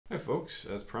Hi folks,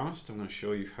 as promised I'm going to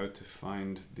show you how to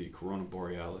find the Coronae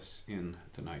Borealis in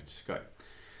the night sky.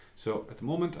 So at the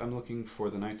moment I'm looking for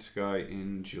the night sky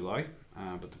in July,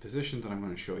 but the position that I'm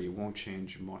going to show you won't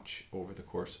change much over the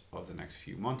course of the next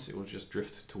few months. It will just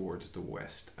drift towards the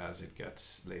west as it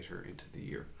gets later into the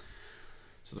year.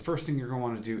 So the first thing you're going to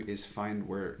want to do is find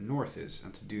where north is,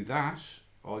 and to do that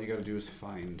all you got to do is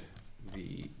find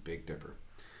the Big Dipper.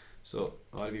 So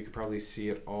a lot of you can probably see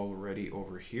it already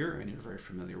over here and you're very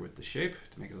familiar with the shape.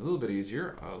 To make it a little bit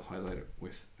easier, I'll highlight it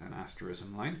with an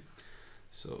asterism line.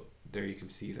 So there you can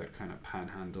see that kind of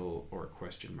panhandle or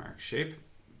question mark shape.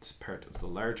 It's part of the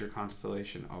larger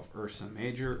constellation of Ursa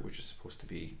Major, which is supposed to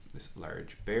be this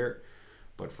large bear.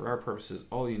 But for our purposes,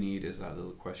 all you need is that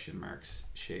little question marks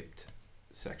shaped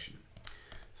section.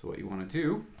 So what you want to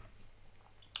do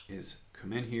is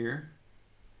come in here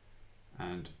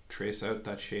and trace out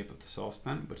that shape of the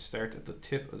saucepan, but start at the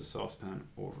tip of the saucepan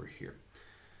over here.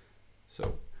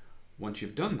 So once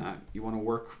you've done that, you want to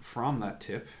work from that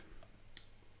tip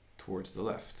towards the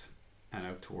left and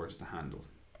out towards the handle.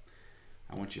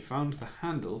 And once you found the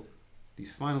handle,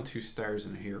 these final two stars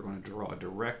in here are going to draw a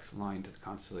direct line to the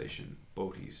constellation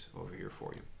Bootes over here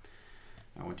for you.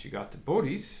 Now once you got to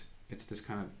Bootes, it's this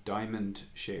kind of diamond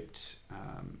shaped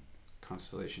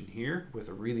constellation here with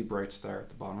a really bright star at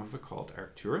the bottom of it called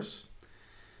Arcturus.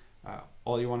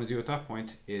 All you want to do at that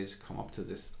point is come up to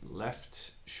this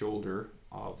left shoulder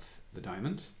of the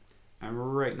diamond,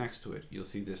 and right next to it you'll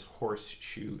see this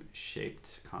horseshoe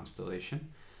shaped constellation,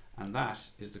 and that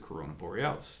is the Coronae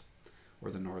Borealis,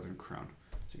 or the Northern Crown.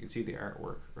 So you can see the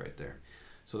artwork right there.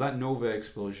 So that nova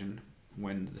explosion,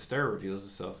 when the star reveals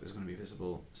itself, is going to be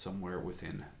visible somewhere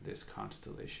within this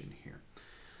constellation here.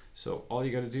 So all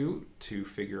you got to do to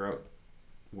figure out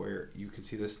where you can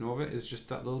see this nova is just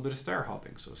that little bit of star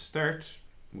hopping. So start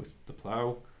with the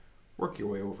plow, work your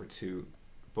way over to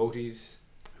Bootes,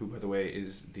 who by the way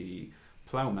is the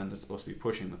plowman that's supposed to be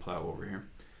pushing the plow over here.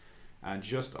 And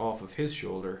just off of his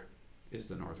shoulder is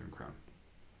the Northern Crown.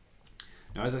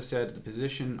 Now as I said, the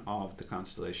position of the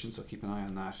constellation, so keep an eye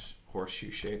on that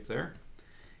horseshoe shape there,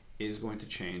 is going to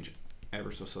change ever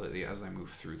so slightly as I move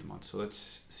through the month. So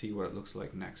let's see what it looks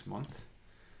like next month.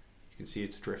 You can see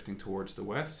it's drifting towards the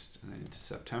west, and then into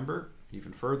September,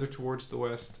 even further towards the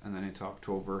west, and then into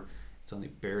October, it's only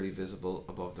barely visible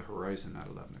above the horizon at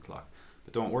 11 o'clock.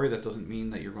 But don't worry, that doesn't mean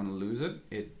that you're going to lose it.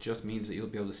 It just means that you'll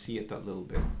be able to see it that little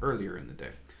bit earlier in the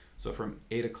day. So from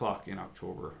 8 o'clock in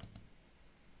October,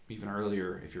 even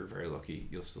earlier, if you're very lucky,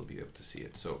 you'll still be able to see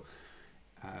it. So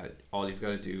all you've got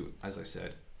to do, as I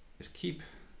said, is keep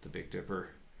the Big Dipper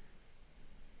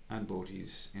and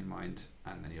Bootes in mind,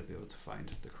 and then you'll be able to find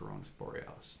the Coronae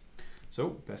Borealis. So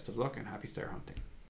best of luck and happy star hunting.